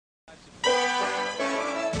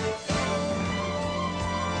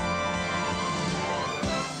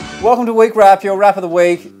Welcome to Week Wrap, your wrap of the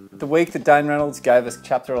week that Dane Reynolds gave us,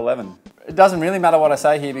 Chapter 11. It doesn't really matter what I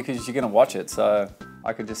say here because you're going to watch it, so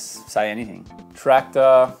I could just say anything.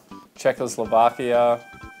 Tractor, Czechoslovakia,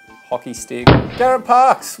 hockey stick. Garrett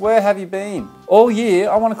Parks, where have you been? All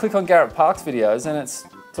year, I want to click on Garrett Parks videos and it's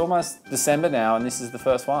almost December now and this is the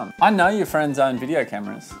first one. I know your friends own video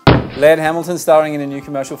cameras. Laird Hamilton starring in a new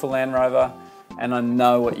commercial for Land Rover. And I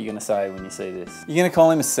know what you're going to say when you see this. You're going to call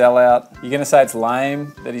him a sellout. You're going to say it's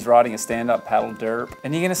lame that he's riding a stand-up paddle derp.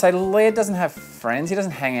 And you're going to say Laird doesn't have friends. He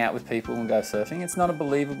doesn't hang out with people and go surfing. It's not a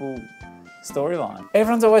believable storyline.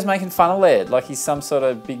 Everyone's always making fun of Laird like he's some sort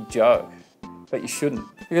of big joke. But you shouldn't.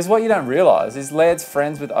 Because what you don't realise is Laird's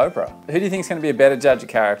friends with Oprah. Who do you think is going to be a better judge of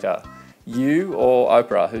character? You or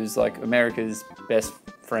Oprah, who's like America's best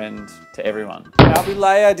friend to everyone?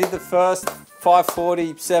 Albee did the first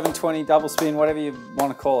 540, 720 double spin, whatever you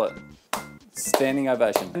want to call it. Standing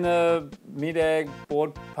ovation. And the mid-air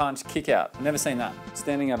board punch kick out. Never seen that.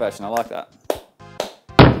 Standing ovation, I like that.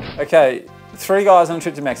 Okay, 3 guys on a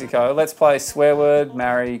trip to Mexico. Let's play swear word,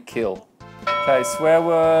 marry, kill. Okay, swear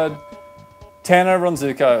word, Tano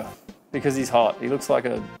Ronzuko, because he's hot. He looks like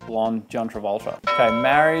a blonde John Travolta. Okay,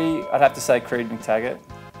 marry, I'd have to say Creed McTaggart.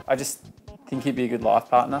 I just think he'd be a good life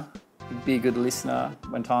partner. He'd be a good listener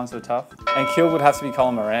when times were tough. And kill would have to be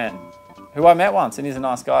Colin Moran, who I met once and he's a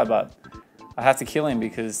nice guy, but I have to kill him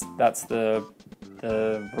because that's the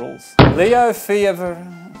rules. Leo Fever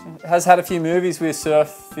has had a few movies with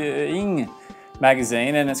Surfing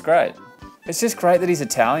magazine and it's great. It's just great that he's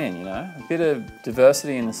Italian, you know? A bit of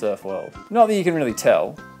diversity in the surf world. Not that you can really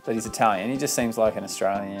tell that he's Italian, he just seems like an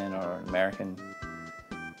Australian or an American.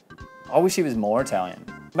 I wish he was more Italian.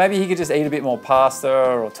 Maybe he could just eat a bit more pasta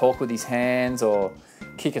or talk with his hands or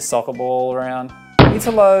kick a soccer ball around.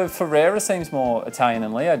 Italo Ferreira seems more Italian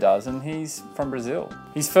than Leo does and he's from Brazil.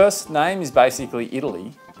 His first name is basically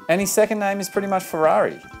Italy and his second name is pretty much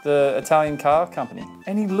Ferrari, the Italian car company.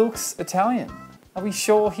 And he looks Italian. Are we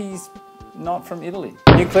sure he's not from Italy?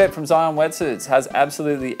 New clip from Zion Wetsuits has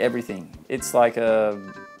absolutely everything. It's like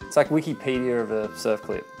Wikipedia of a surf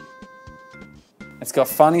clip. It's got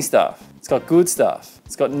funny stuff, it's got good stuff,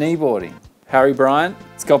 it's got kneeboarding. Harry Bryant,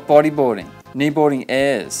 it's got bodyboarding, kneeboarding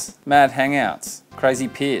airs, mad hangouts, crazy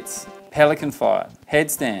pits, pelican fight,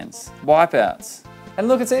 headstands, wipeouts. And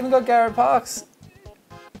look, it's even got Garrett Parks.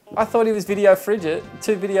 I thought he was video frigid,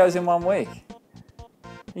 2 videos in 1 week.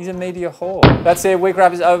 He's a media whore. That's it, Week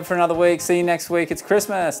Wrap is over for another week. See you next week, it's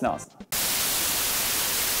Christmas. No,